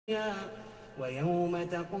ويوم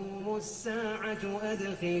تقوم الساعة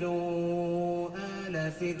أدخلوا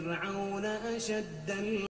آل فرعون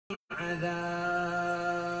أشد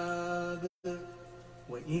العذاب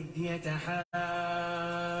وإذ يتحاجون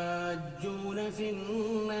في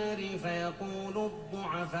النار فيقول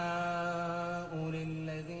الضعفاء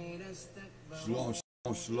للذين استكبروا.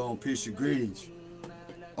 Shalom, peace and greetings.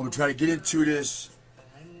 I'm gonna try to get into this.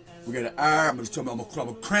 We got an hour. I'm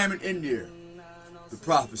gonna cram it in there. The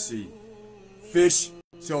prophecy, fish,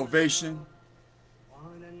 salvation,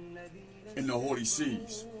 and the holy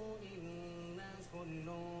seas.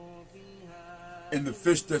 And the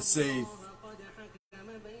fish that save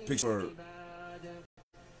Pittsburgh.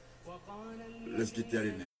 Let's get that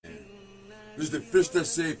in there. This is the fish that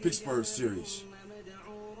saved Pittsburgh series.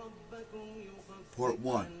 Part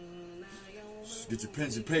 1. So get your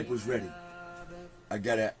pens and papers ready. I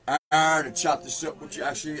got an hour to chop this up with you.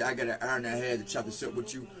 Actually, I got an hour and a half to chop this up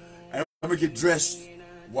with you. And I'm going to get dressed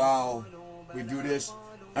while we do this.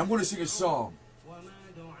 I'm going to sing a song.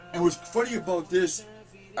 And what's funny about this,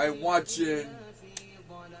 I'm watching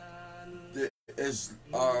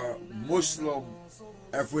our Muslim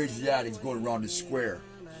Afro-Asiatics going around the square.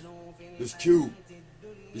 This cube.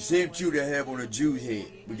 The same cube they have on a Jew's head.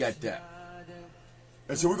 We got that.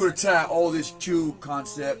 And so we're going to tie all this cube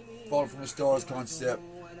concept, falling from the stars concept,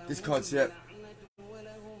 this concept,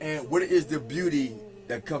 and what is the beauty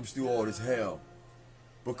that comes through all this hell.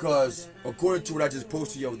 Because according to what I just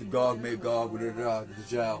posted with the Gog, Magog, the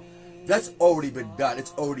Dajjal, that's already been done.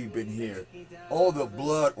 It's already been here. All the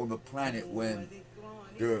blood on the planet when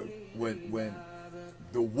the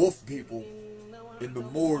wolf people and the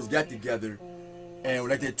Moors got together, and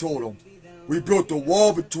like they told them, we built a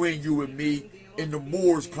wall between you and me, and the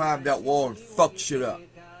Moors climbed that wall and fucked shit up.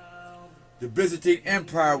 The Byzantine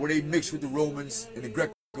Empire, where they mixed with the Romans and the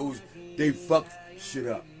Grecos, they fucked shit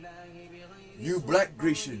up. You black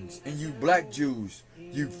Grecians and you black Jews,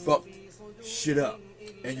 you fucked shit up.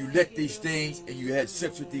 And you let these things, and you had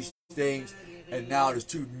sex with these things, and now there's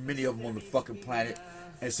too many of them on the fucking planet,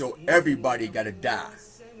 and so everybody gotta die.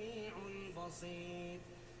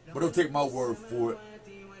 But don't take my word for it.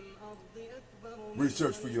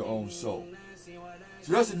 Research for your own soul.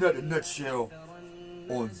 So that's another nutshell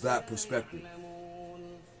on that perspective.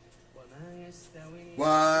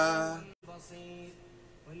 Why?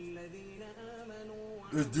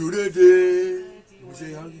 Let's do the day. Let me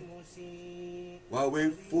say how you. Why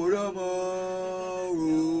wait for tomorrow?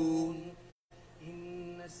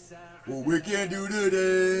 What we can do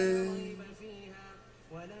today.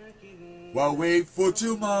 Why wait for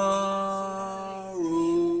tomorrow?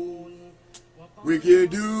 We can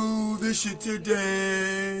do this shit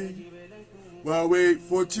today. Why wait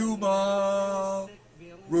for tomorrow?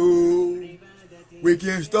 We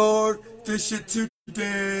can start this shit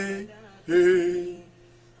today. Hey.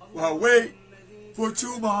 Why wait for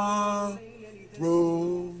tomorrow?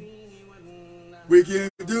 We can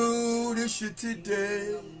do this shit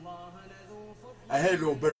today. I had a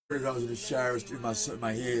little better when I was in the shower in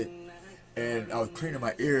my head, and I was cleaning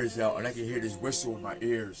my ears out, and I could hear this whistle in my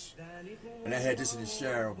ears. And I had this in the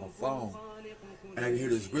shower on my phone, and I could hear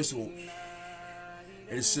this whistle,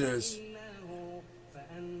 and it says,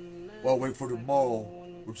 "Well, wait for tomorrow,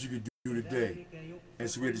 what you can do today." And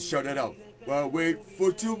so we had to shout that out. Well, wait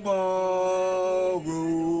for tomorrow.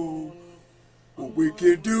 What we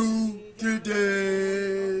can do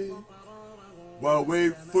today. While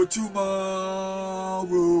wait for tomorrow,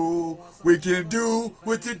 we can do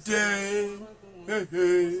with today. Hey,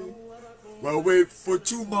 hey. While wait for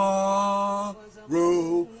tomorrow,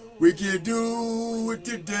 we can do with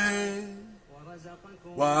today.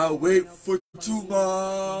 While wait for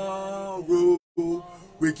tomorrow,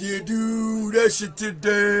 we can do that shit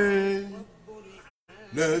today.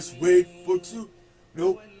 Let's wait for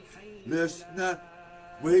nope. Let's not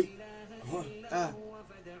wait.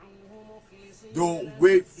 Don't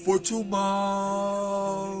wait for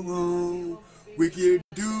tomorrow. We can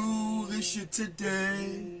do this shit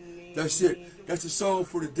today. That's it. That's the song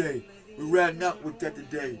for today. We're riding out with that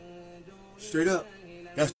today. Straight up.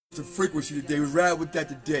 That's the frequency today. We're riding with that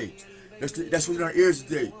today. That's what's in our ears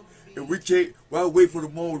today. And we can't, why wait for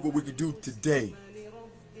tomorrow what we can do today?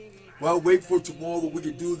 Why wait for tomorrow what we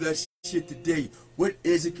can do that shit today? What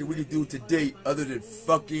is it we can do today other than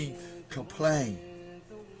fucking complain?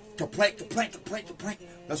 Complaint.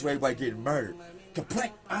 That's why everybody getting murdered.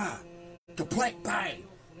 Complaint, complaint, bang.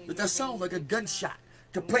 But that sounds like a gunshot.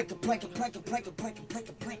 Complaint.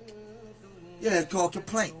 Yeah, it's called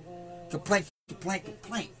complaint. Complaint.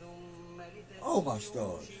 Oh my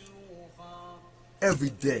stars. Every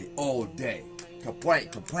day, all day.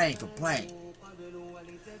 Complaint.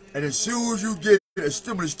 And as soon as you get a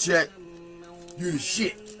stimulus check, you the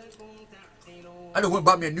shit. I done went and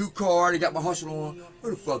bought me a new car, they got my hustle on. No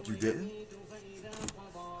the fuck you didn't.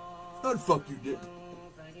 No the fuck you didn't.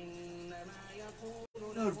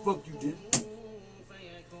 No the fuck you didn't.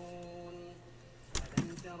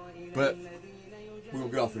 But we're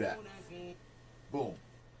gonna get off of that. Boom.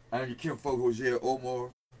 I'm your kinfolk Hoshea Omar.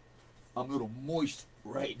 I'm a little moist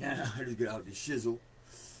right now. I just get out the shizzle.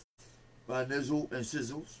 My nizzle and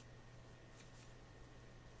sizzles.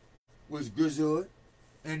 Was good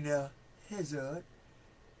and his hood.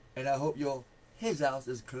 And I hope your his house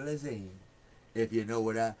is clean. If you know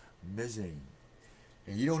what I mean.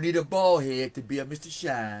 And you don't need a bald head to be a Mr.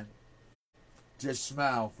 Shine. Just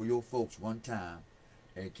smile for your folks one time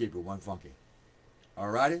and keep it one funky.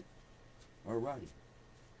 Alrighty? Alrighty.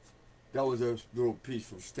 That was a little piece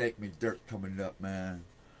from Steak McDirt coming up, man.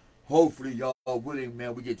 Hopefully y'all are willing,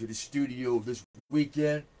 man. We get to the studio this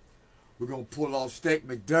weekend. We're going to pull out Steak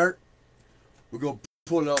McDirt. We're going to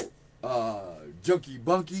pull out Junkie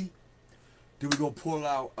Bunky. Then we're going to pull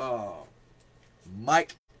out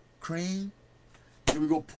Mike Cream. Then we're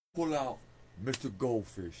going to pull out Mr.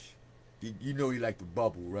 Goldfish. You know he like to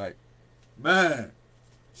bubble, right? Man,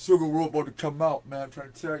 Sugar World about to come out, man. I'm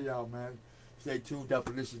trying to tell y'all, man. Stay tuned,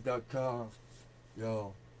 Delicious.com.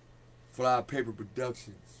 Yo, Fly Paper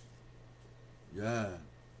Productions. Yeah.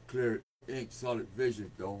 Clear Ink, Solid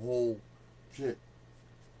Vision, the whole shit.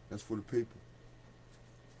 That's for the people.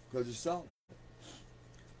 Because it's solid.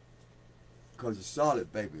 Because it's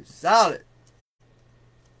solid, baby. It's solid.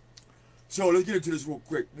 So let's get into this real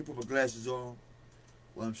quick. Let me put my glasses on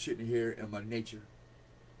while I'm sitting here in my nature.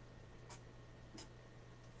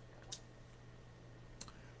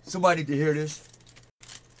 Somebody need to hear this.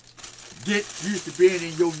 Get used to being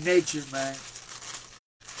in your nature, man.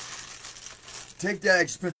 Take that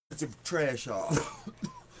expensive trash off.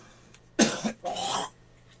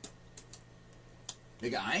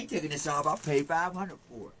 Nigga, I ain't taking this off. I paid $500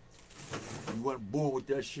 for it. You wasn't born with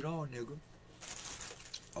that shit on, nigga.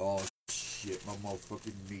 Oh, shit. My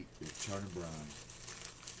motherfucking meat is turning brown.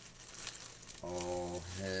 Oh,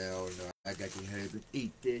 hell no. I got to hurry up and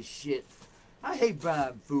eat this shit. I hate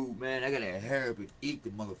buying food, man. I gotta hurry up and eat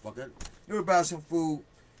the motherfucker. You ever buy some food,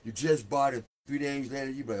 you just bought it 3 days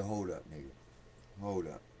later, you better hold up, nigga. Hold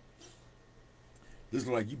up. This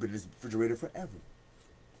look like you've been in this refrigerator forever.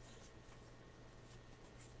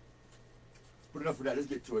 But enough of that, let's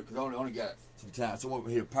get to it, because I only got some time. So I'm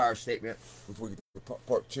over here, power statement, before we get to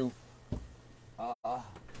part 2. I gotta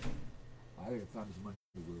find this money.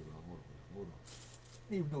 Hold on.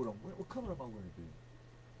 I didn't even know what I'm wearing. What color am I wearing, dude?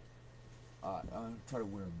 I'm trying to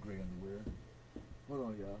wear gray underwear. Hold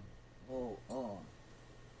on, y'all. Hold on.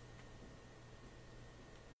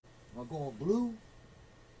 Am I going blue?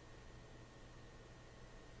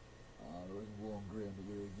 Let's go on gray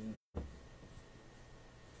underwear again.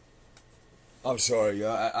 I'm sorry,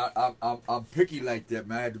 y'all. I'm picky like that,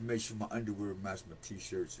 man. I had to make sure my underwear matched my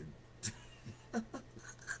t-shirts and.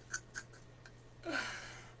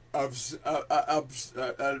 I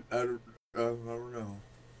don't know.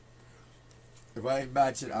 If I ain't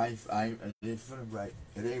matching, it ain't feeling right.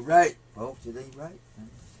 It ain't right, folks. It ain't right, man.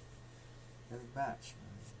 It ain't match,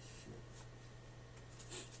 man. Shit.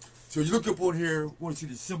 So you look up on here, want to see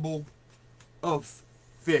the symbol of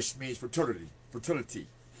fish means fertility. Fertility.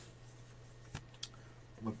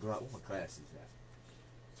 Where my glasses at?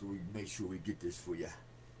 So we make sure we get this for you.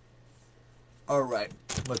 All right,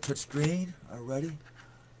 I'm gonna touch screen. Alrighty,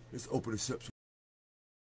 let's open this up some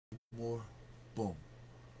more. Boom.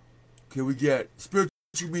 Okay, we get spiritual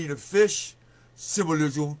meaning of fish,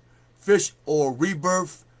 symbolism, fish or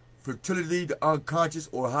rebirth, fertility, the unconscious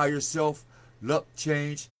or higher self, luck,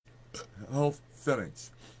 change, health,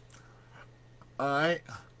 feelings. Alright,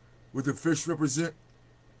 what the fish represent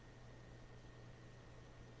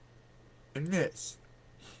in this.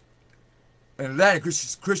 In Latin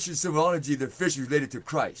Christian symbology, the fish is related to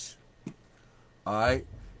Christ. Alright,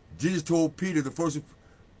 Jesus told Peter,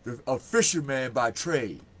 a fisherman by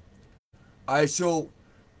trade. Alright, so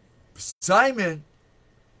Simon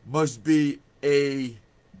must be a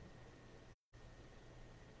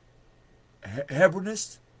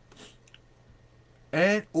Hebrewnist,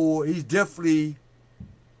 and or he's definitely,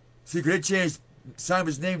 see, could they change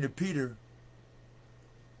Simon's name to Peter?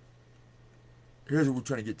 Here's what we're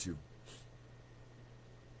trying to get to.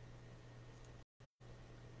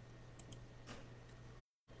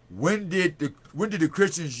 When did the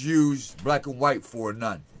Christians use black and white for a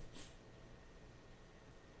nun?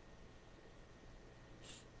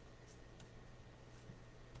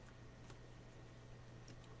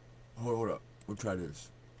 Hold up. We'll try this.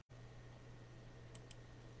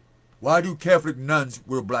 Why do Catholic nuns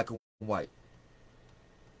wear black and white?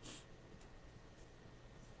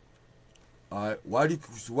 Alright, why do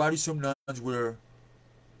some nuns wear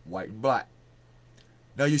white and black?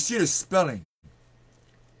 Now you see the spelling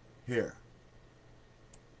here.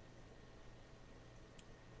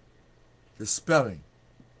 The spelling.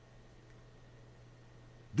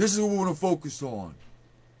 This is what we want to focus on.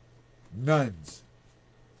 Nuns.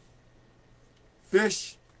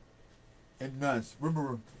 Fish and nuns.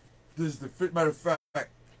 Remember, this is the matter of fact.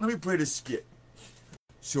 Let me play this skit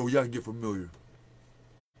so y'all can get familiar.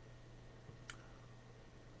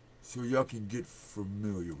 So y'all can get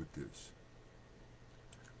familiar with this.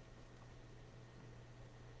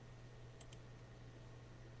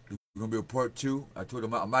 It's gonna be a part 2. I told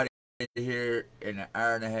them I'm out of here in an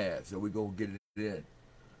hour and a half, so we're gonna get it in.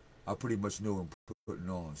 I pretty much know what I'm putting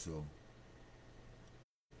on, so.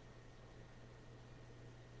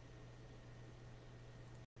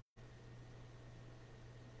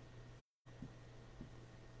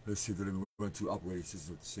 Let's see if let me run 2 operating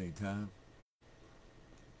systems at the same time.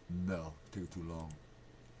 No, take too long.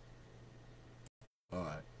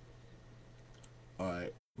 Alright.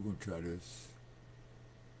 Alright, we're gonna try this.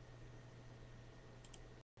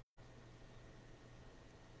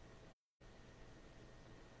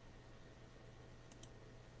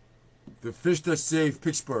 The Fish That Saved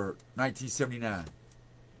Pittsburgh, 1979.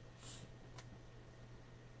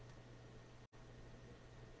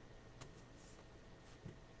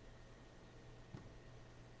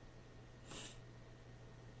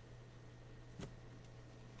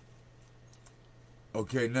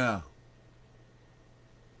 Okay, now.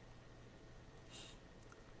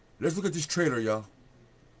 Let's look at this trailer, y'all.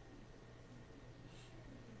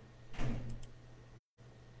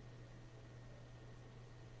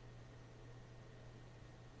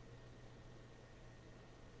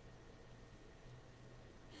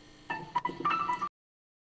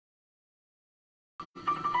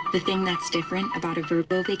 The thing that's different about a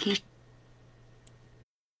verbal vacation.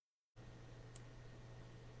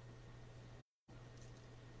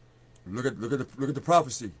 Look at the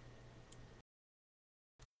prophecy.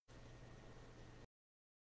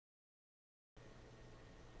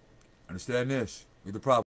 Understand this. Look at the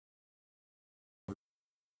prophecy.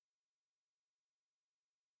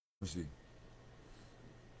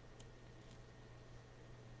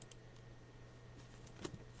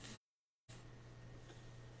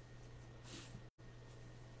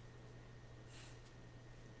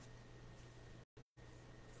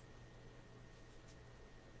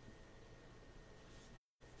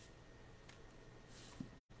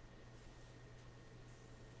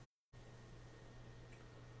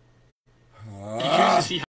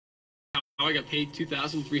 See how I got paid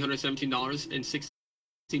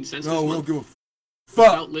 $2,317.16 No, we don't give a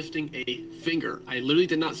fuck. without lifting a finger. I literally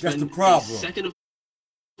did not spend a second of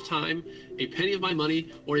time, a penny of my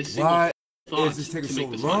money, or a single thought to make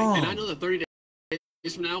this money. And I know that 30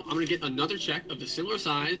 days from now, I'm going to get another check of the similar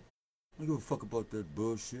size. I don't give a fuck about that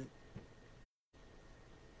bullshit.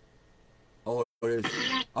 All it is,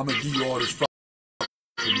 I'm going to give you all this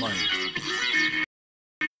fucking money.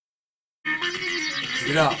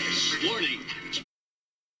 Get out. Warning.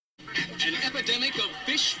 An epidemic of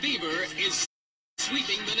fish fever is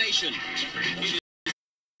sweeping the nation. It is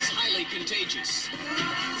highly contagious.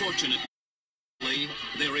 Fortunately,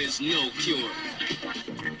 there is no cure.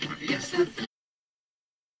 It's the fish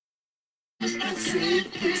that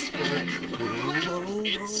saved Pittsburgh.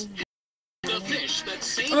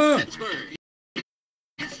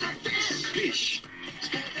 Fish.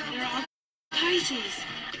 They're all Pisces.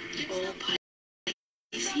 All Pisces.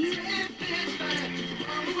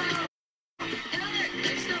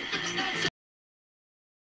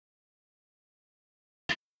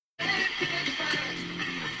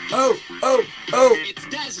 It's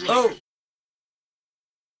dazzling.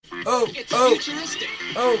 It's futuristic.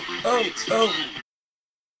 It's fun.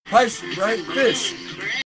 Pisces, right? Fish.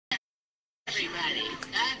 Everybody,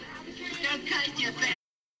 don't cut your face.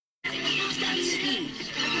 It's got speed.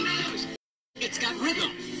 It's got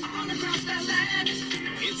rhythm.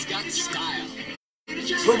 It's got style.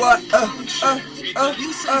 Robot. It's a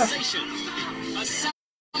new sensation. A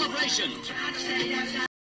celebration.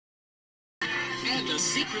 And a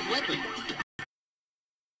secret weapon.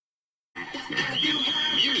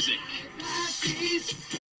 Music.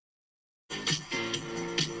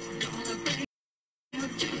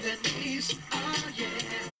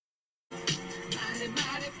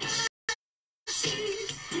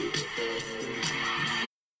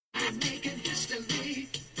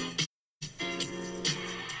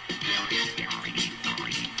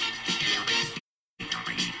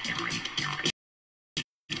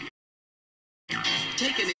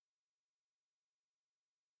 take an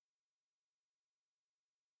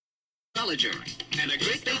astrologer and a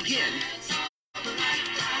great big hen. What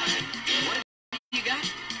do you got?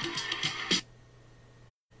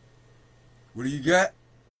 What do you got?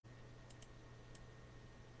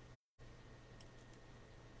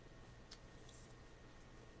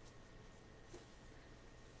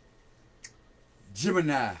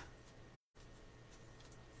 Gemini.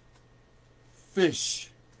 Fish.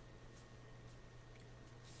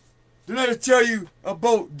 Did I tell you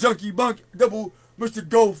about Junkie Bunk, double Mr.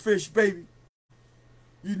 Goldfish, baby?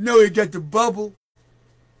 You know he got the bubble.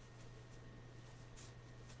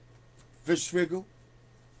 Fish swiggle.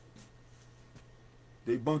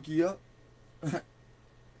 They bunk you up.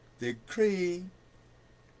 They cream.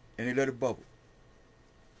 And they let it bubble.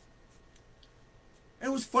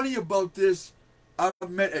 And what's funny about this, I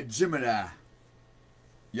met a Gemini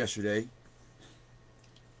yesterday.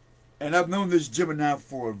 And I've known this Gemini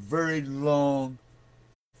for a very long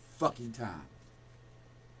fucking time.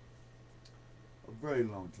 A very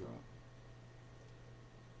long time.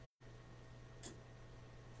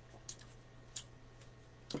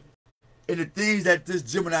 And the things that this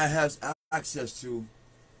Gemini has access to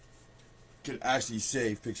can actually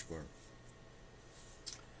save Pittsburgh.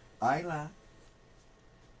 I ain't lying.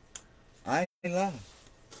 I ain't lying.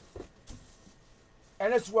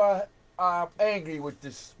 And that's why I'm angry with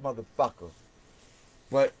this motherfucker.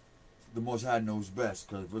 But the Most High knows best,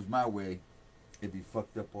 because if it was my way, it'd be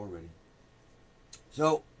fucked up already.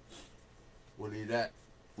 So, we'll leave that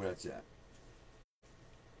where that's at.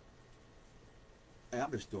 Hey,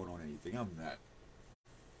 I'm just throwing on anything. I'm not.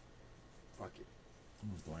 Fuck it.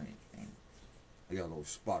 I'm just doing anything. I got a little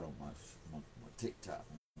spot on my TikTok.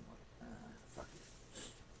 Fuck it.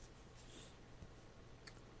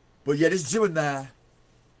 But yeah, this Gemini.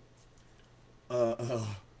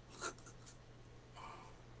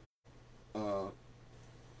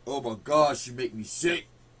 Oh my God, she make me sick.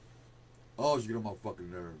 Oh, she get on my fucking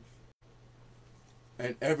nerves.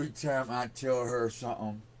 And every time I tell her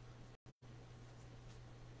something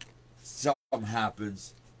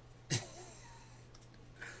happens.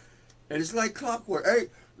 And it's like clockwork. Hey,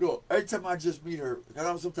 look, every time I just meet her,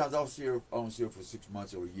 and sometimes I don't see her for 6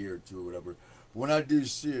 months or a year or two or whatever. But when I do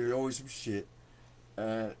see her, there's always some shit.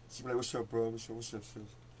 And she be like, "What's up, bro? What's up,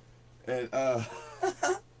 sis?" And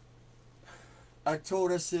I told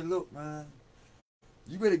her, I said, "Look, man,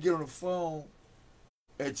 you better get on the phone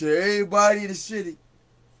and tell everybody in the city,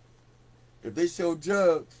 if they sell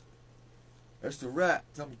drugs, that's the rap.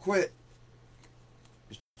 Tell them quit.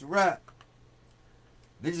 It's the rap.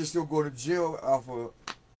 Niggas are still going to jail off of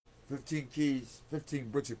 15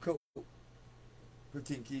 bricks of coke.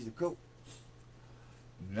 15 keys of coke.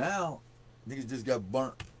 Now, niggas just got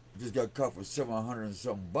burnt, just got caught for 700 and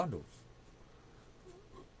something bundles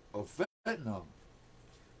of fentanyl.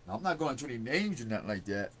 Now, I'm not going to any names or nothing like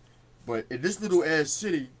that, but in this little ass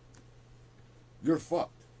city, you're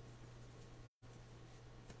fucked.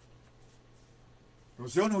 Don't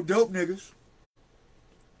sell no dope, niggas.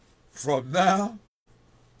 From now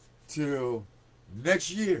till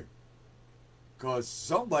next year. Because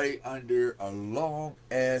somebody under a long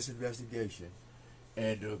ass investigation,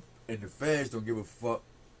 and the feds don't give a fuck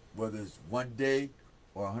whether it's 1 day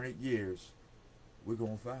or 100 years, we're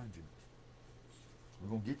going to find you.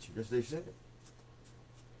 We're going to get you. That's what they said.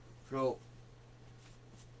 So,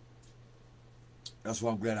 that's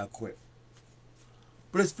why I'm glad I quit.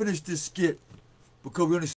 But let's finish this skit, because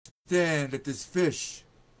we understand that this fish,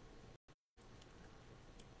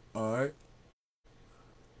 alright,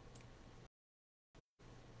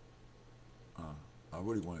 I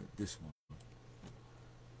really wanted this one.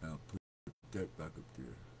 Now put that back up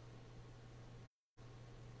there.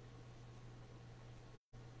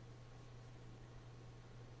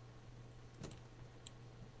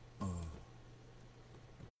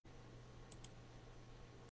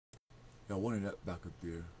 I wanted that back up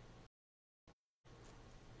there.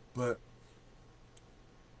 But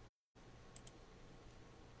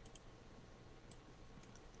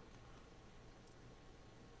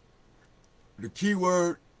the key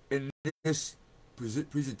word in this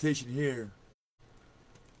presentation here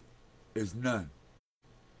is none.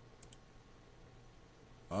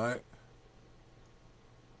 Alright?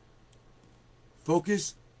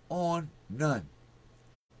 Focus on none.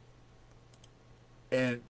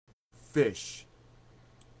 And fish.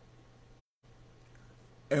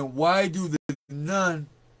 And why do the none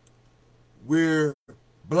wear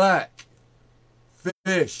black?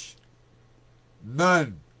 Fish.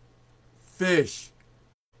 None. Fish.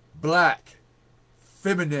 Black.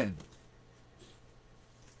 Feminine.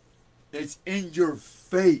 It's in your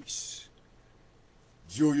face.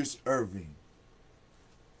 Julius Irving,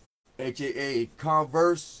 aka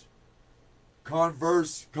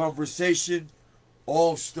Conversation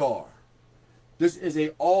All-Star. This is a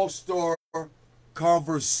all-star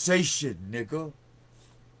conversation, nigga.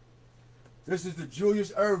 This is the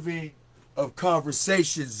Julius Irving of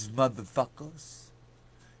conversations, motherfuckers.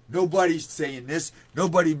 Nobody's saying this.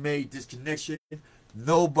 Nobody made this connection.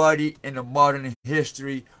 Nobody in the modern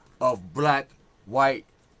history of black, white,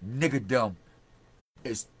 niggerdom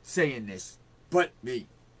is saying this but me.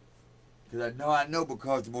 Because I know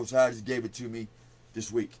because the Most High just gave it to me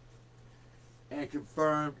this week. And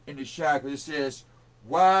confirmed in the shot, because it says,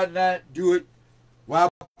 why not do it? Why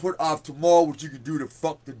put off tomorrow what you can do to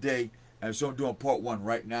fuck today? And so I'm doing part 1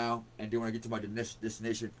 right now. And then when I get to my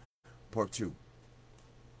destination, part 2.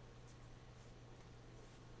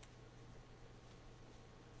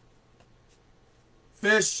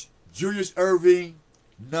 Fish, Julius Irving,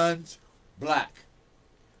 nuns, black.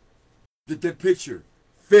 Get that picture.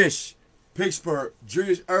 Fish, Pittsburgh,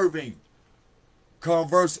 Julius Irving,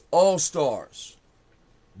 Converse All-Stars,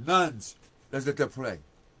 nuns. Let's let that play.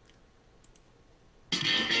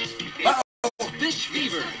 Uh-oh. Fish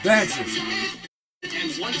fever. Dances.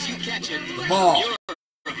 And once you catch it, the mall. You're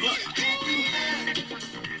hooked.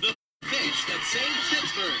 The fish that saved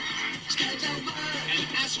Pittsburgh. An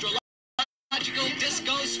astrological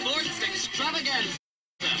disco sports extravaganza.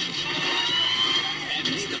 And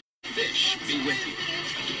may the fish be with you.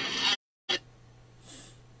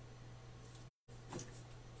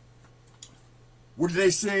 What did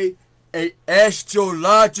they say? A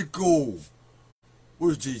astrological.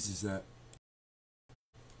 Where's Jesus at?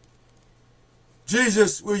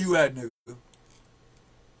 Jesus, where you at, nigga?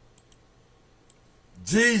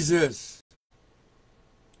 Jesus.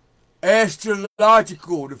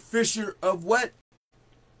 Astrological. The fisher of what?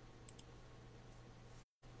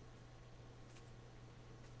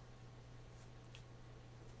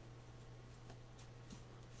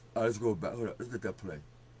 All right, let's go back. Hold up. Let's let that play.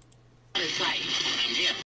 I'm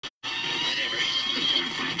here. Whatever.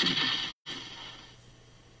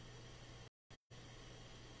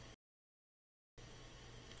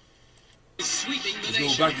 Sweeping the nation.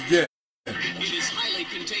 Let's go back again. It is highly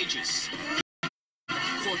contagious.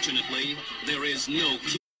 Fortunately, there is no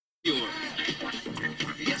cure.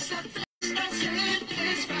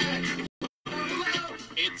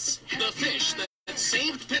 It's the fish that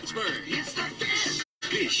saved Pittsburgh.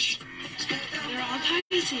 Fish. They're all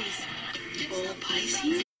Pisces. All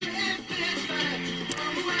Pisces?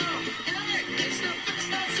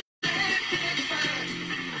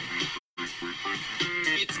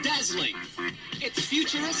 It's dazzling. It's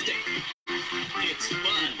futuristic. It's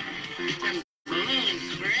fun.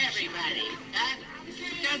 Balloons for everybody, huh?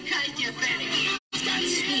 Don't cost you a penny. It's got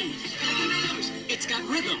speed. It's got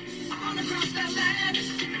rhythm.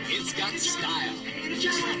 It's got style.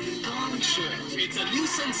 Just like the Dawn Show. It's a new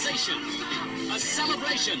sensation. A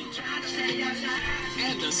celebration.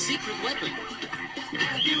 And a secret weapon.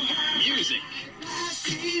 Music.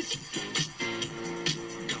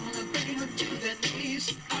 Gonna bring them to their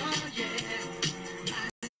knees. Oh, yeah.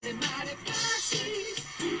 Mighty Pisces.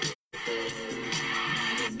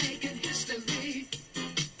 Mighty making history.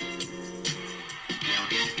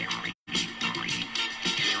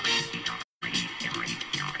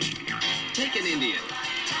 Take an Indian.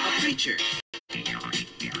 A preacher.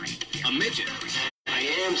 A midget. I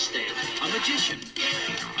am Stan. A magician.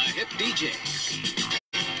 A hip DJ.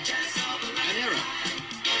 An Arab.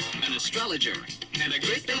 An astrologer. And a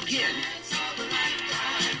great big kid.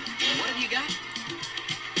 And what have you got?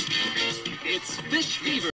 It's fish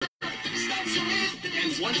fever.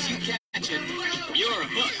 And once you catch it, you're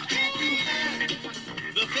hooked.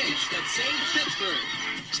 The fish that saved Pittsburgh.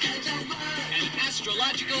 An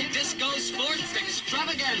astrological disco sports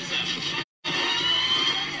extravaganza.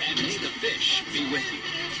 And may the fish be with you.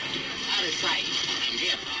 Out of sight. I'm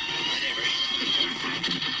hip. Whatever.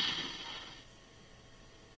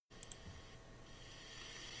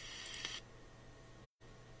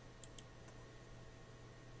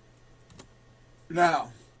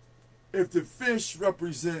 Now, if the fish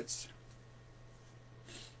represents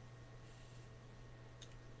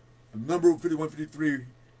a number 5153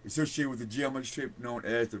 associated with the geometric shape known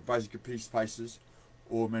as the Pisces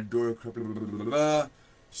or Mandora,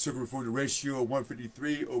 circle form the ratio of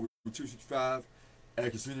 153 over 265, and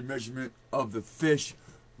consider the measurement of the fish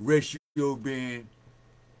ratio being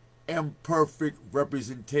imperfect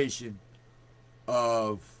representation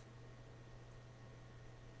of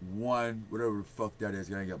one, whatever the fuck that is.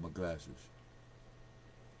 I ain't got my glasses.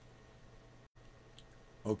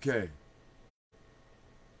 Okay.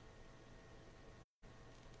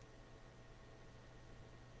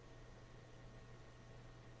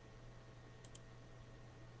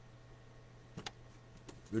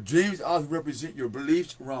 The dreams also represent your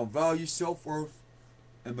beliefs around value, self-worth,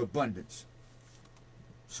 and abundance.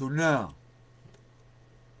 So now,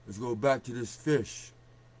 let's go back to this fish.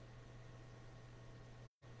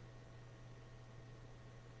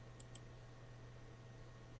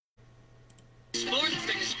 Sports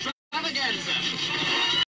extravaganza.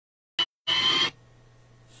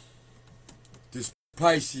 This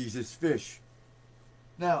Pisces, this fish.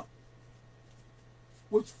 Now,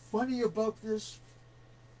 what's funny about this?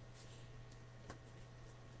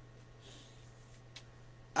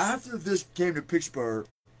 After this came to Pittsburgh,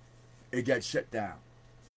 it got shut down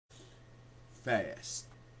fast.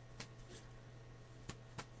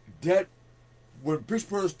 That when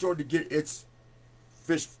Pittsburgh started to get its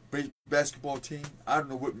fish basketball team, I don't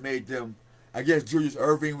know what made them. I guess Julius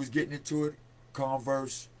Erving was getting into it.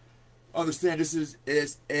 Converse. Understand, this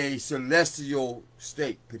is a celestial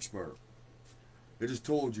state, Pittsburgh. They just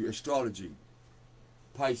told you, astrology,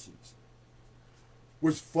 Pisces.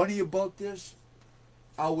 What's funny about this?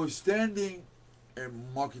 I was standing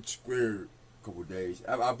in Market Square a couple of days.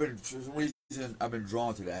 I've been, for some reason, I've been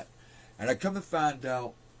drawn to that. And I come to find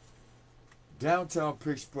out, downtown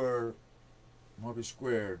Pittsburgh, Market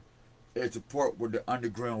Square, is the part where the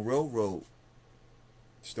Underground Railroad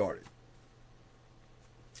started.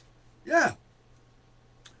 Yeah.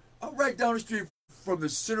 I'm right down the street from the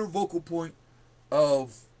center vocal point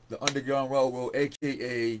of the Underground Railroad,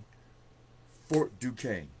 a.k.a. Fort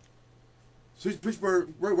Duquesne. So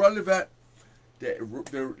Pittsburgh, where I live at,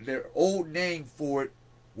 their old name for it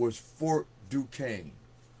was Fort Duquesne.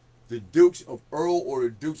 The Dukes of Earl or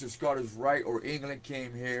the Dukes of Scottish Rite or England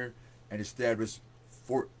came here and established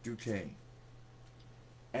Fort Duquesne.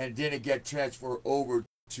 And then it got transferred over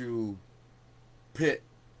to Pitt,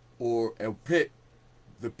 the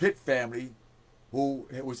Pitt family, who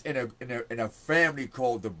was in a family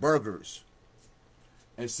called the Burgers.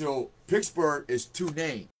 And so Pittsburgh is two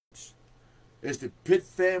names. It's the Pitt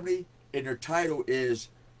family, and their title is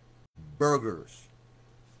Burgers,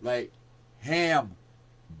 like ham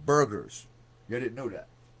burgers. You didn't know that.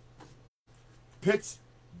 Pitt's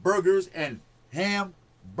Burgers and ham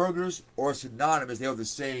burgers are synonymous. They are the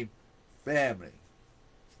same family.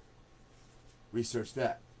 Research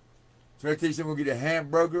that. So I tell you something, we'll get a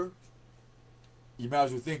hamburger. You might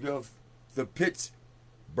as well think of the Pitt's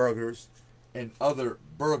Burgers and other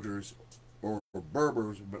burgers or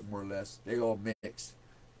Berbers, but more or less, they all mix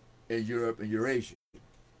in Europe and Eurasia.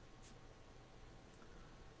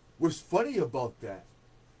 What's funny about that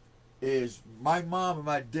is my mom and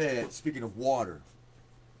my dad, speaking of water,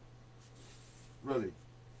 really,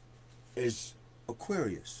 is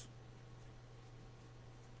Aquarius.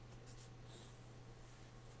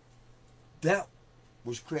 That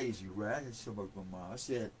was crazy, right? I had somebody with my mom. I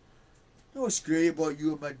said, you know what's scary about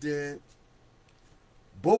you and my dad?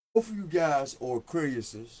 Both of you guys are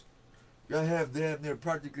Aquariuses. Y'all have them, they're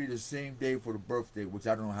practically the same day for the birthday, which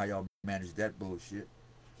I don't know how y'all manage that bullshit.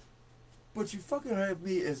 But you fucking have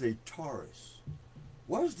me as a Taurus.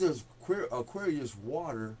 What does Aquarius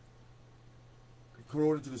water,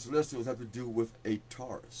 according to the Celestials, have to do with a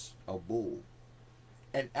Taurus, a bull?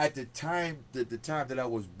 And at the time that I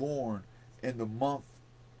was born, in the month,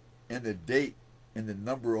 and the date, and the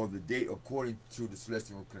number of the date, according to the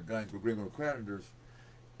Celestial Gregorian calendars,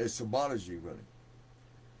 is symbology, really.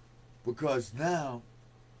 Because now,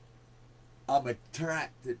 I'm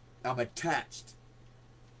attached.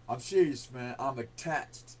 I'm serious, man. I'm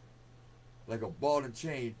attached, like a ball and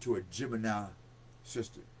chain, to a Gemini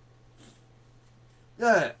sister.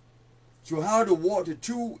 Yeah. So how the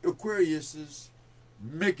two Aquariuses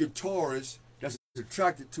make a Taurus that's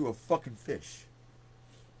attracted to a fucking fish?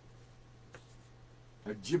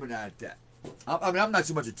 A Gemini at that. I mean, I'm not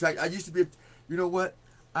so much attracted. I used to be, you know what?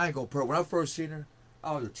 I ain't gonna purr. When I first seen her,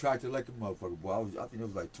 I was attracted like a motherfucker, boy. I think it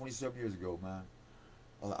was like 27 years ago, man.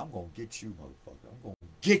 I was like, I'm gonna get you, motherfucker. I'm gonna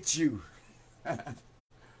get you.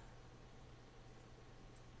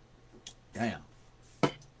 Damn.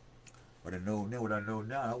 But I know now what I know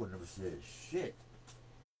now, I would never say shit.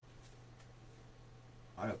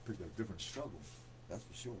 I have picked a different struggle. That's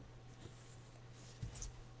for sure.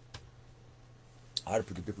 I had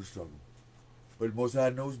to pick a different struggle. But Most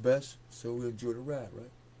High knows best, so we enjoy the ride, right?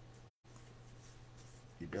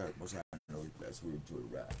 He does. Most High knows best, so we enjoy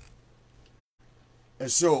the ride.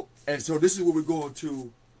 And so this is what we're going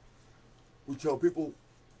to. We tell people,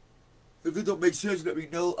 if it don't make sense, let me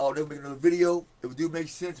know. I'll never make another video. If it do make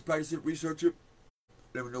sense, practice it, research it,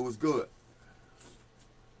 let me know what's good.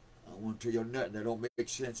 I don't want to tell y'all nothing that don't make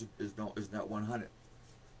sense. It's not 100.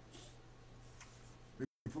 Let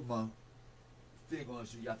me put my thing on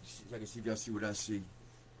so I can see if y'all see what I see.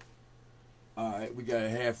 Alright, we got a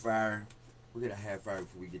half hour. We got a half hour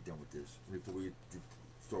before we get done with this. Before we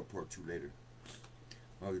start part 2 later.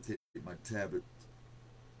 I'll take my tablet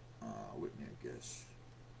with me, I guess.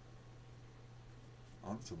 I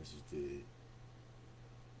don't know how much is dead.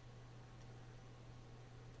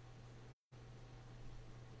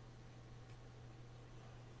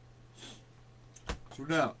 So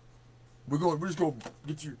now, we're just gonna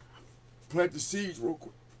get you plant the seeds real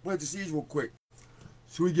quick.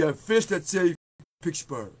 So we got fish that say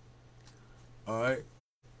Pittsburgh. Alright.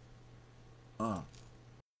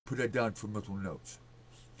 Put that down for mental notes.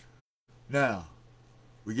 Now,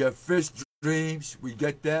 we got fish dreams, we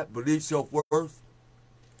get that. Belief, self-worth.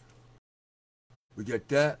 We get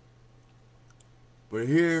that. But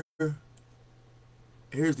here's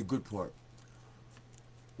the good part.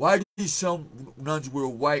 Why do some nuns wear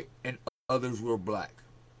white and others wear black?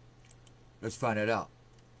 Let's find that out.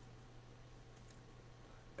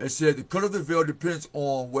 It said the color of the veil depends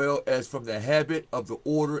on, well, as from the habit of the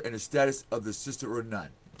order and the status of the sister or nun.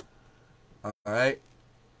 Alright?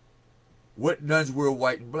 What nuns wear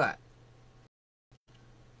white and black?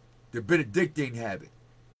 The Benedictine habit.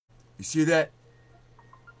 You see that?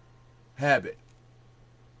 Habit.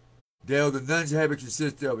 The nun's habit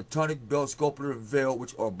consists of a tunic, belt, sculpture, and veil,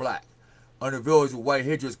 which are black. Under the veil is a white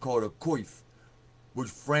headdress called a coif, which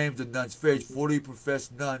frames the nun's face. Fully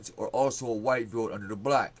professed nuns are also a white veil under the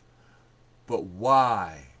black. But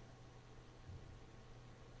why?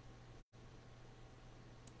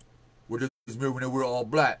 What does this mean when they wear all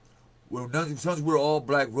black? When nuns wear all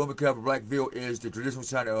black, Roman Catholic black veil is the traditional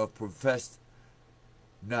sign of a professed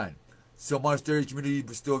nun. Some monastery communities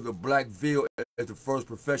bestow the black veil as the first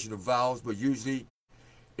profession of vows, but usually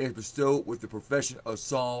it is bestowed with the profession of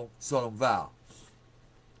solemn vow.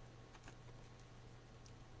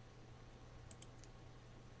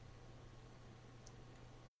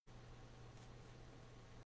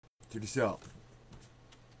 Check this out.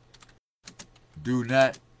 Do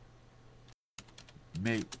not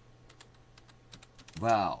make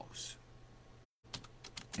vows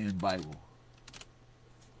in the Bible.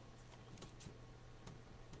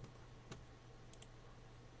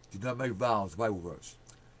 Do not make vows, Bible verse.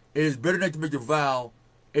 It is better not to make a vow.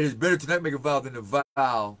 It is better to not make a vow than to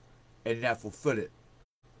vow and not fulfill it.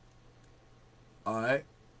 Alright?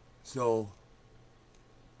 So,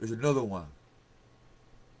 there's another one.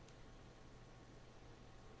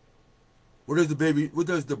 What does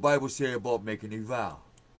the Bible say about making a vow?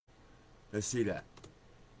 Let's see that.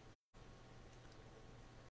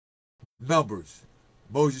 Numbers.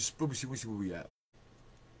 Moses, let me see where we at.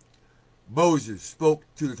 Moses spoke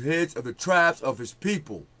to the heads of the tribes of his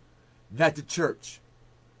people, not the church,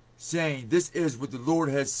 saying, this is what the Lord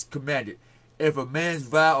has commanded. If a man's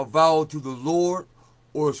vow a vow to the Lord,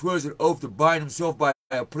 or swears an oath to bind himself by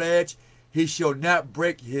a pledge, he shall not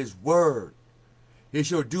break his word. He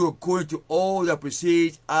shall do according to all that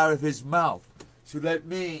proceeds out of his mouth. So that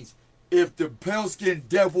means if the pale-skinned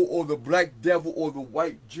devil or the black devil or the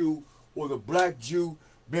white Jew or the black Jew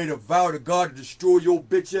made a vow to God to destroy your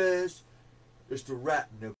bitch ass, it's the rap,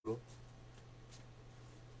 nigga.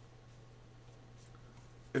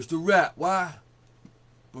 It's the rap. Why?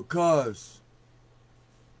 Because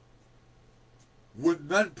when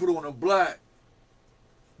none put on a black,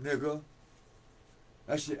 nigga,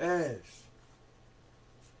 that's your ass.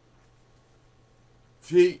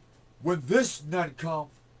 See, when this nun come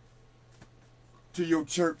to your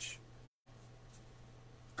church,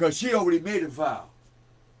 because she already made a vow,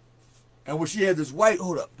 and when she had this white,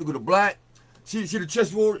 hold up, look at the black, see the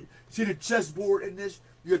chessboard, in this?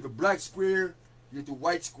 You got the black square, you got the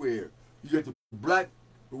white square, you got the black,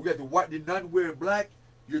 we got the white, the nun wearing black,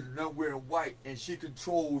 you're the nun wearing white, and she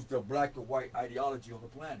controls the black and white ideology on the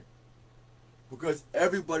planet. Because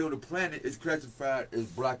everybody on the planet is classified as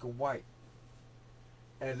black and white,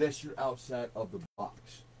 unless you're outside of the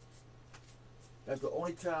box. That's the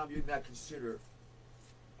only time you're not considered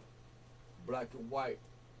black and white,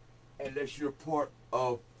 unless you're part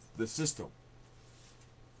of the system.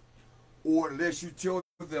 Or unless you tell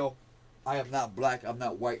them, I am not black, I'm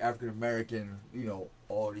not white, African American, you know,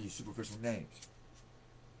 all these superficial names.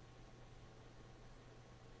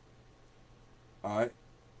 Alright?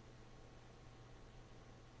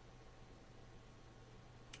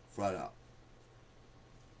 Flat out.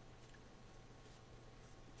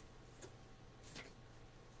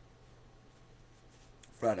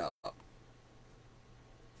 Flat out.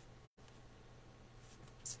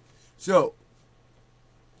 So,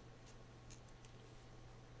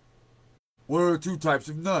 what are the two types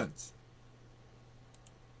of nuns?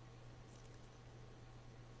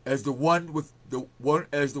 As with the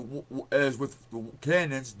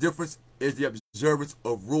canons, difference is the observance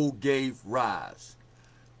of rule gave rise.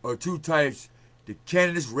 Or two types, the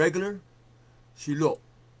canonist regular, see look,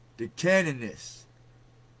 the canonist.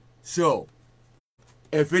 So,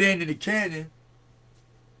 if it ain't in the canon,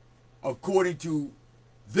 according to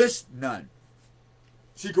this none.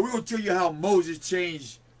 See, because we're going to tell you how Moses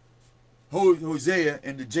changed Hosea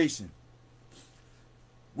into Jason.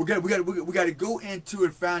 We got to go into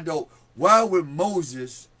and find out why would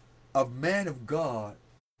Moses, a man of God,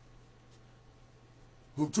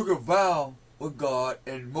 who took a vow with God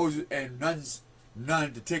and Moses and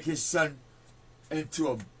none to take his son into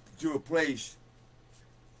a place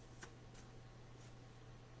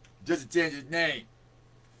just to change his name.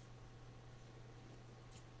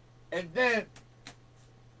 And then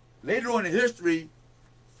later on in history,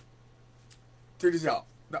 check this out.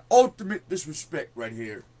 The ultimate disrespect right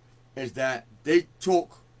here is that they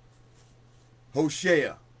took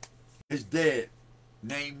Hoshea, his dad,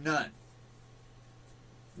 named Nun.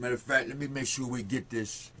 Matter of fact, let me make sure we get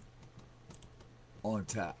this on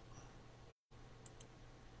top.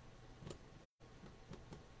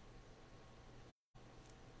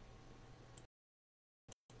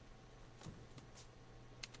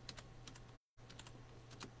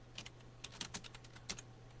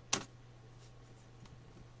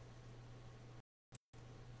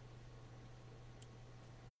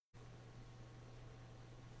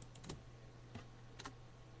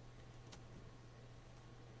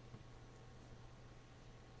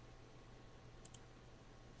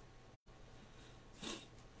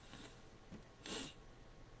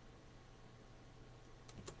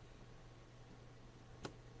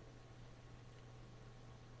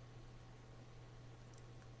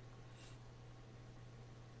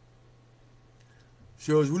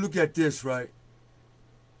 So as we look at this, right,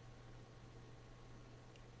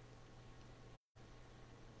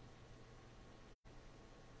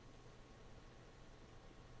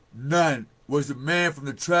 Nun was the man from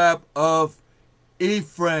the tribe of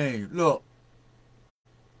Ephraim. Look.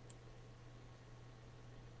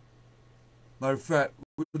 Matter of fact,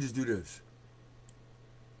 we'll just do this.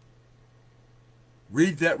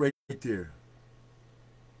 Read that right there.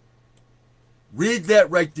 Read that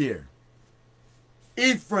right there.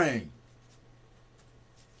 Ephraim.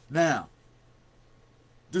 Now,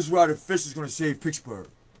 this is why the fish is going to save Pittsburgh.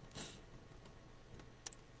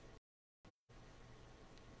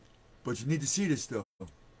 But you need to see this stuff.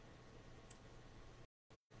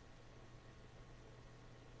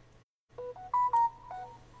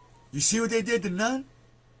 You see what they did to Nun?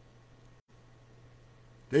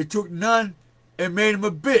 They took Nun and made him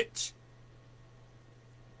a bitch.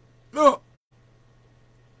 Look.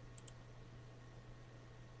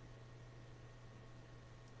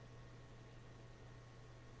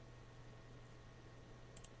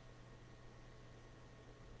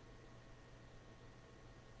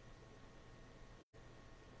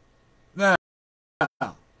 Now,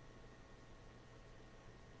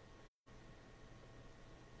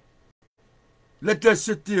 let that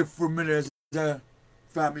sit there for a minute as I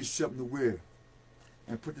find me something to wear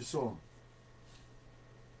and put this on.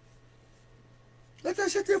 Let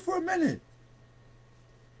that sit there for a minute.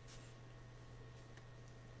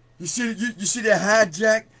 You see that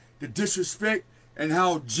hijack, the disrespect, and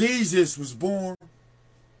how Jesus was born?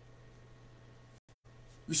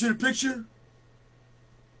 You see the picture?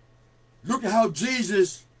 Look at how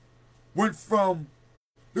Jesus went from,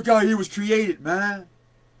 look how he was created, man.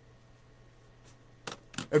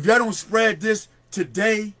 If y'all don't spread this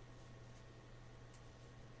today,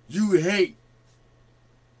 you hate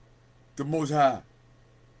the Most High.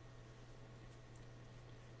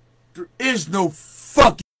 There is no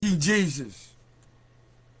fucking Jesus.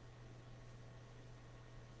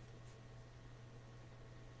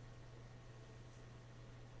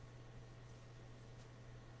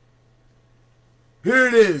 Here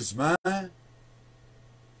it is, man.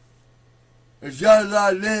 As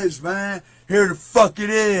Yahweh lives, man, here the fuck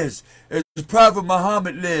it is. As Prophet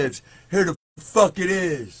Muhammad lives, here the fuck it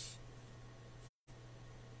is.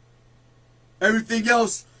 Everything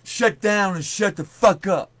else, shut down and shut the fuck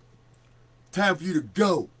up. Time for you to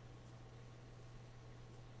go.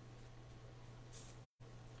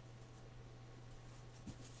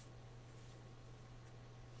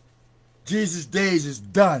 Jesus' days is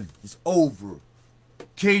done. It's over.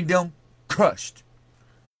 Kingdom crushed.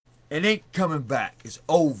 It ain't coming back. It's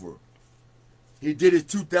over. He did his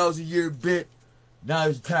 2,000-year bit. Now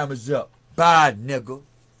his time is up. Bye, nigga.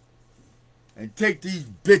 And take these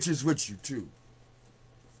bitches with you, too.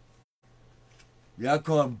 Yeah, I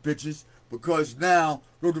call them bitches. Because now,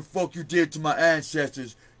 what the fuck you did to my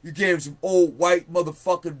ancestors, You gave some old white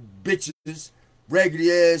motherfucking bitches,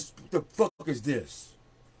 raggedy ass. What the fuck is this?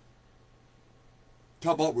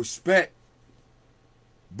 Talk about respect.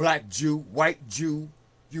 Black Jew, white Jew,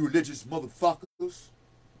 you religious motherfuckers.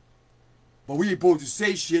 But we ain't supposed to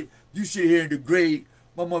say shit. You sit here and degrade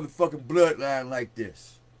my motherfucking bloodline like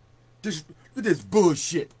this. Look at this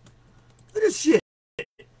bullshit. Look at this shit.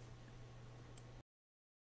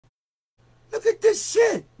 Look at this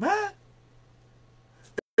shit, man.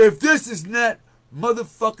 If this is not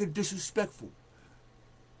motherfucking disrespectful.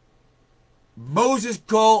 Moses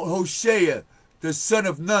called Hoshea the son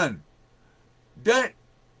of Nun. That,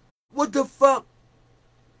 what the fuck?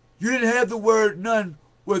 You didn't have the word none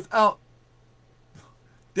without.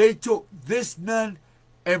 They took this nun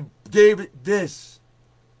and gave it this.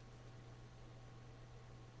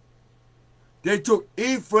 They took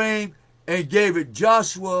Ephraim and gave it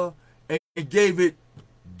Joshua and gave it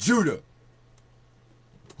Judah.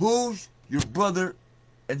 Who's your brother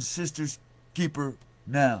and sister's keeper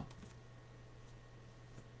now?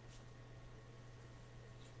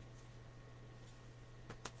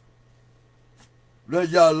 Let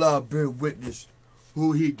Yahweh bear witness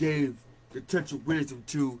who he gave the touch of wisdom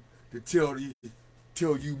to tell you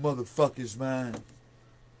motherfuckers, man.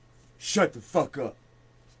 Shut the fuck up.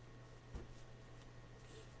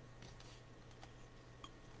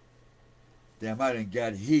 Damn, I done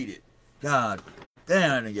got heated. God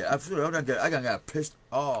damn, I feel I done got pissed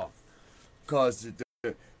off. Cause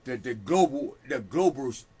the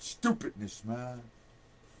global stupidness, man.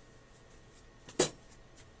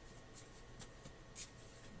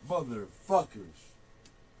 Motherfuckers.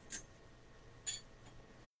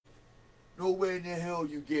 No way in the hell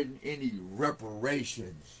you getting any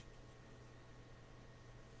reparations.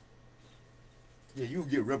 Yeah, you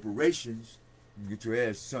get reparations. You get your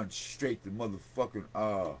ass sent straight to motherfucking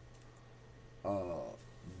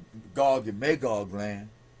Gog and Magog land.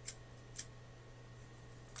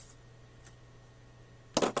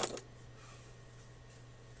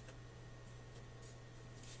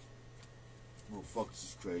 Motherfuckers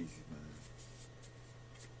is crazy,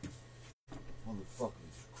 man.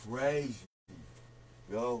 Motherfuckers is crazy,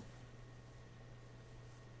 yo.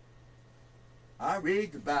 I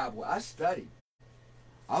read the Bible. I study.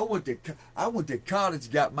 I went to college,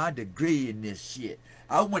 got my degree in this shit.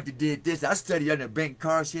 I went to did this. I studied under Ben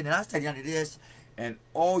Carson, and I studied under this. And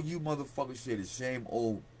all you motherfuckers say the same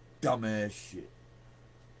old dumbass shit.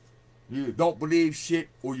 You don't believe shit,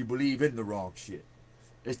 or you believe in the wrong shit.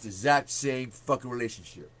 It's the exact same fucking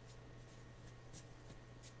relationship.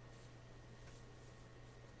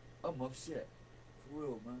 I'm upset. For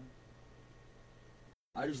real, man.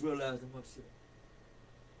 I just realized I'm upset.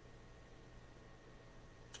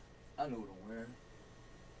 I know what I'm wearing.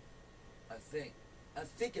 I think I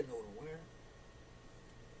know what I'm wearing.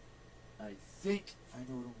 I think I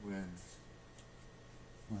know what I'm wearing.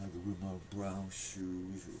 I'm gonna have to wear my brown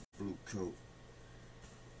shoes with a blue coat.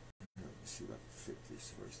 Let me see if I can fit this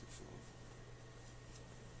first of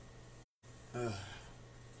all.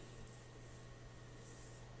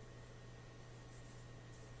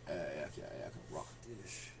 I can rock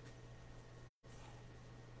this.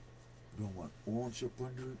 You don't want orange up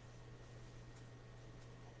under it?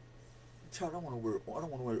 I don't want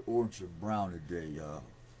to wear orange and brown today, y'all.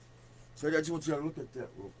 So I just want you to look at that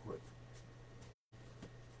real quick.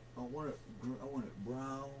 I want it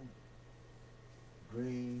brown,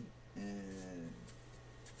 green, and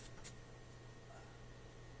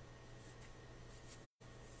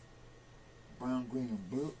brown, green, and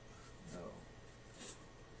blue. No,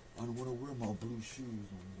 I don't want to wear my blue shoes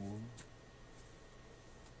no more.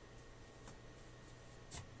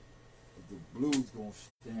 The blue's gonna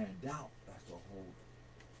stand out. That's the whole.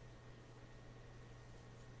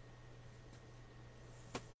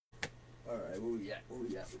 All right, where we at? Where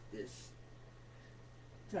we at with this?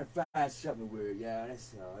 Trying to find something to wear, yeah.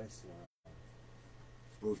 That's all.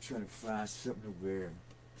 Bro, trying to find something to wear.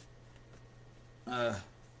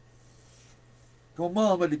 Come on,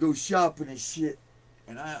 I'm about to go shopping and shit,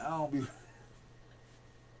 and I don't be.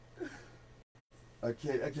 I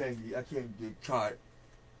can't get caught.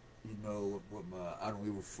 You know, with my I don't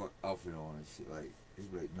give a fuck outfit on and shit. Like,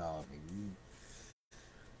 it's like, nah, nigga, you.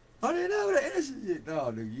 Oh, they know the innocent shit.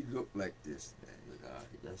 No, nigga, you look like this, man. Like, all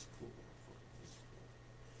right, that's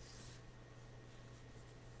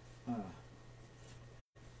cool.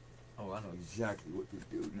 Oh, I know exactly what to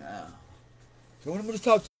do now. So I'm gonna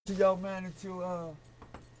talk to y'all, man, until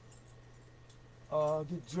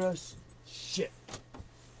get dressed. Shit.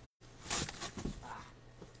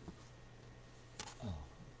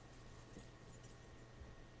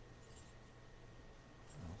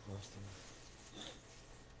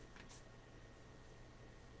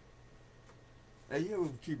 Hey, you ever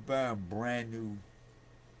keep buying brand new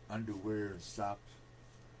underwear and socks,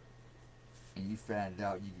 and you find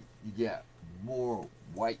out you got more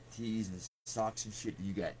white tees and socks and shit than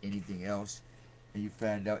you got anything else, and you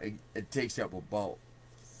find out it takes up about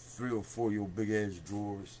 3 or 4 of your big ass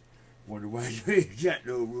drawers. Wonder why you ain't got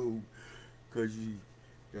no room, cause you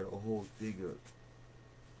got a whole thing of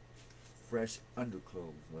fresh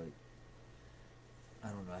underclothes. Like, I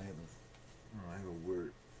don't know, I have a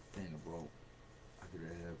weird thing about I could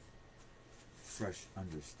have fresh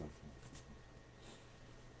understuff on.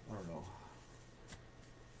 I don't know.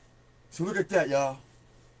 So look at that, y'all.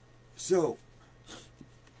 So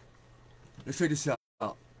let's check this out.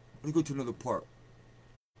 Let's go to another part.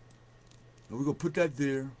 Now we're gonna put that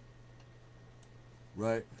there,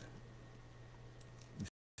 right?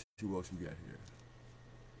 Let's see what else we got here.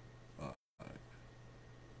 All right.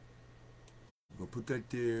 We're gonna put that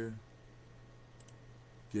there.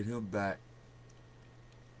 Get him back.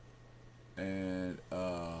 And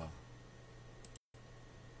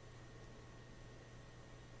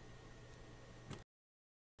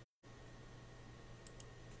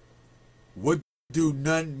what do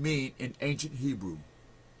none mean in ancient Hebrew?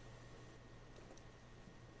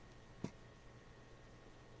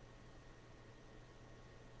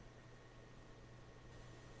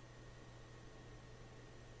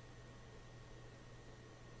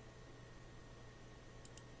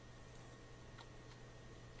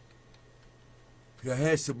 I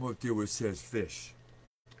had some up there where it says fish.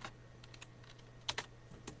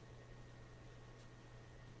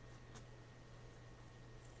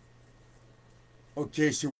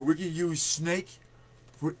 Okay, so we can use snake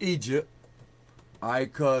for Egypt,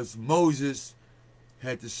 alright, because Moses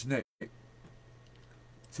had the snake.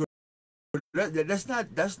 So that's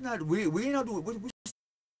not we ain't not doing we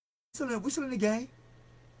still in the game.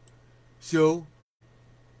 So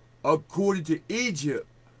according to Egypt,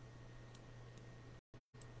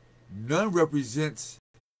 none represents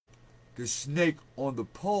the snake on the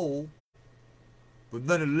pole, but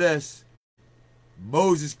nonetheless,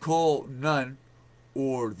 Moses called none,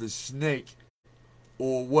 or the snake,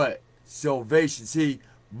 or what? Salvation. See,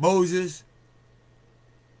 Moses,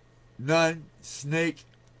 none, snake,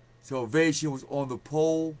 salvation was on the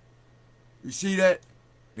pole. You see that?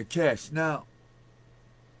 The catch. Now,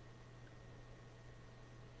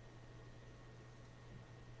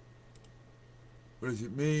 what does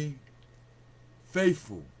it mean?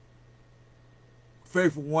 Faithful.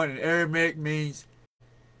 Faithful one in Aramaic means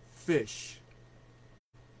fish.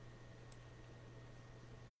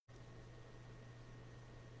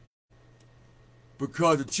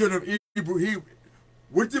 Because the children of Hebrew,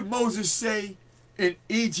 what did Moses say in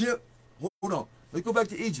Egypt? Hold on. Let's go back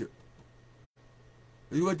to Egypt.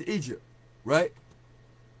 Let's go back to Egypt, right?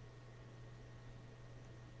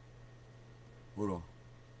 Hold on.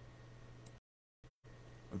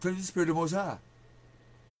 I'm telling you the Spirit of the Most High.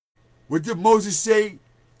 What did Moses say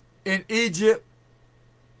in Egypt?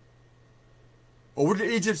 Or what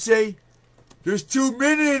did Egypt say? There's too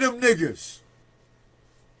many of them niggas.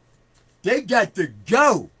 They got to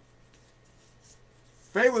go.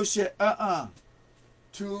 Pharaoh said,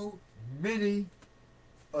 too many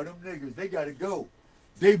of them niggas. They got to go.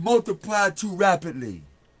 They multiply too rapidly.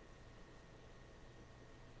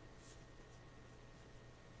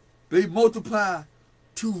 They multiply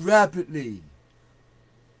too rapidly.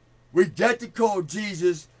 We got to call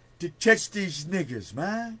Jesus to catch these niggas,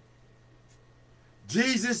 man.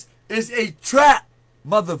 Jesus is a trap,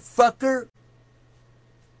 motherfucker.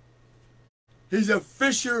 He's a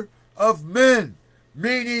fisher of men,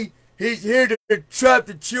 meaning he's here to trap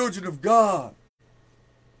the children of God.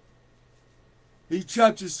 He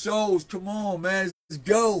trapped your souls. Come on, man. Let's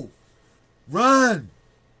go. Run.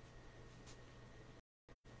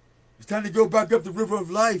 It's time to go back up the river of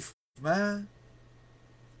life, man.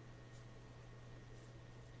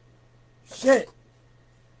 Shit.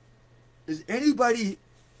 Is anybody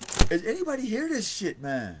hear this shit,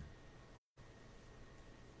 man?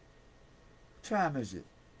 What time is it?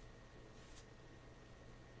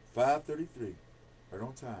 5:33. Right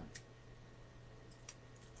on time.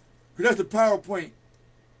 Because that's the PowerPoint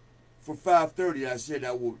for 5:30 I said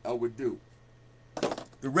I would do.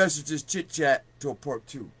 The rest is just chit chat till part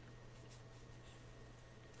 2.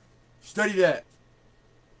 Study that.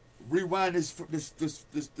 Rewind this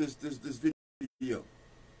video.